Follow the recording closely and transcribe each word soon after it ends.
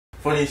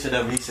funniest shit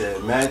ever. He said,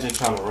 imagine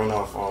trying to run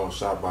off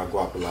shot by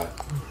Guapalot.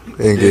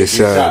 And get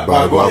shot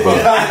by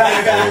Guapalot.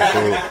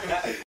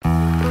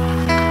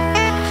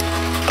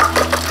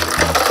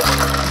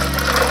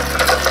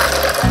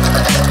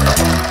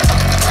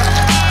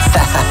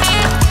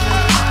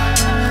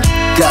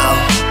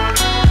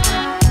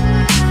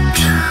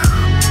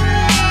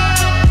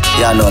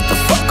 Y'all know what the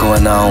fuck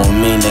going on with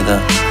me,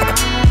 nigga.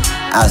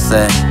 I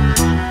say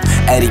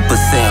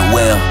 80%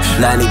 well,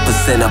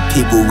 90% of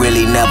people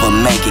really never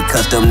make it,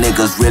 cause them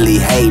niggas really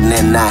hating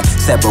and not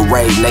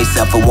separating they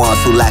self for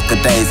ones who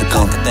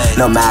lackadaisical.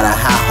 No matter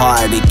how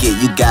hard it get,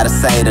 you gotta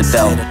say the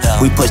dough.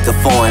 We push the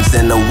foreigns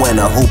in the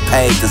winter, who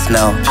paid the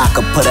snow? I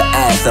could put an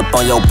ass up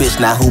on your bitch,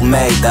 now who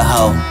made the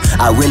hoe?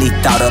 I really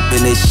thought up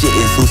in this shit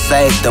is who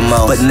saved the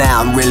most. But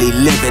now I'm really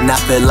living, I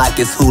feel like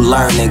it's who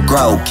learn and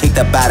grow. Kicked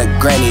up out of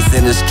grannies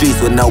in the streets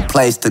with no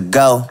place to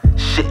go.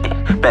 Shit,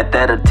 bet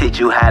that'll teach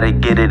you how to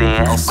get it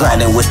in.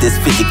 Grinding with this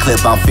 50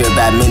 clip, I'm feared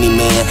by many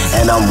men.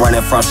 And I'm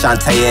running from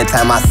Shantae every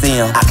time I see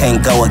him. I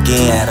can't go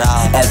again.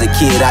 As a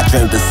kid, I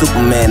dreamed of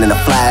Superman in a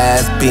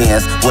fly-ass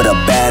Benz, with a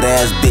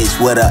badass bitch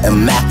with an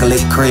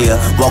immaculate crib.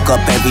 Woke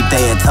up every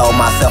day and told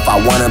myself I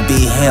wanna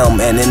be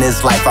him, and in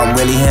this life I'm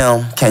really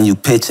him. Can you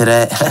picture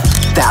that?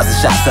 1,000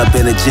 shots up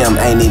in the gym,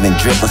 ain't even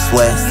drip or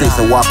sweat. 6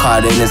 and walk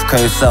hard in this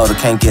cream soda,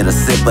 can't get a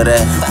sip of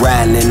that.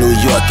 Riding in New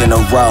York in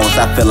the roads,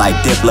 I feel like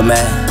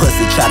Diplomat.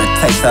 Pussy try to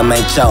take some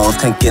ain't chose,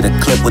 can't get a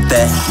clip with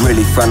that.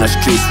 Really from the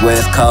streets where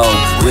it's cold,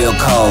 real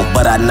cold.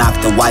 But I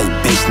knocked the white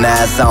bitch, now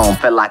it's on,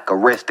 feel like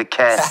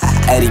Aristocats.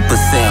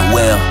 80%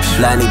 well,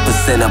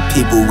 90% of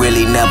people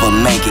really never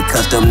make it,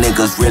 cause them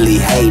niggas really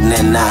hating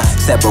and not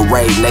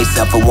separating they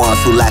self for ones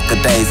who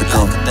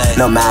lackadaisical.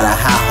 No matter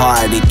how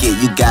hard it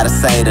get, you gotta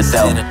say the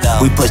dough.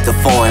 We push the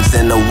foreigns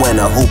in the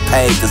winter, who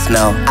paid the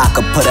snow? I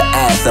could put an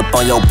ass up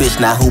on your bitch,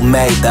 now who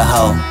made the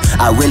hoe?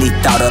 I really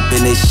thought up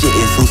in this shit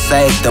is who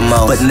saved the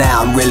most. But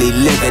now I'm really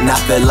living, I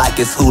feel like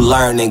it's who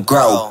learn and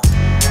grow.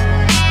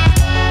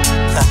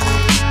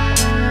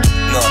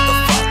 Know what the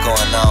fuck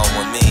going on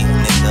with me,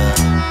 nigga.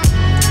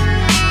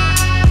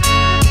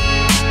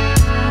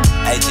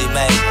 AG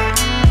mate,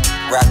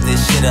 wrap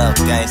this shit up,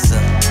 gangsta.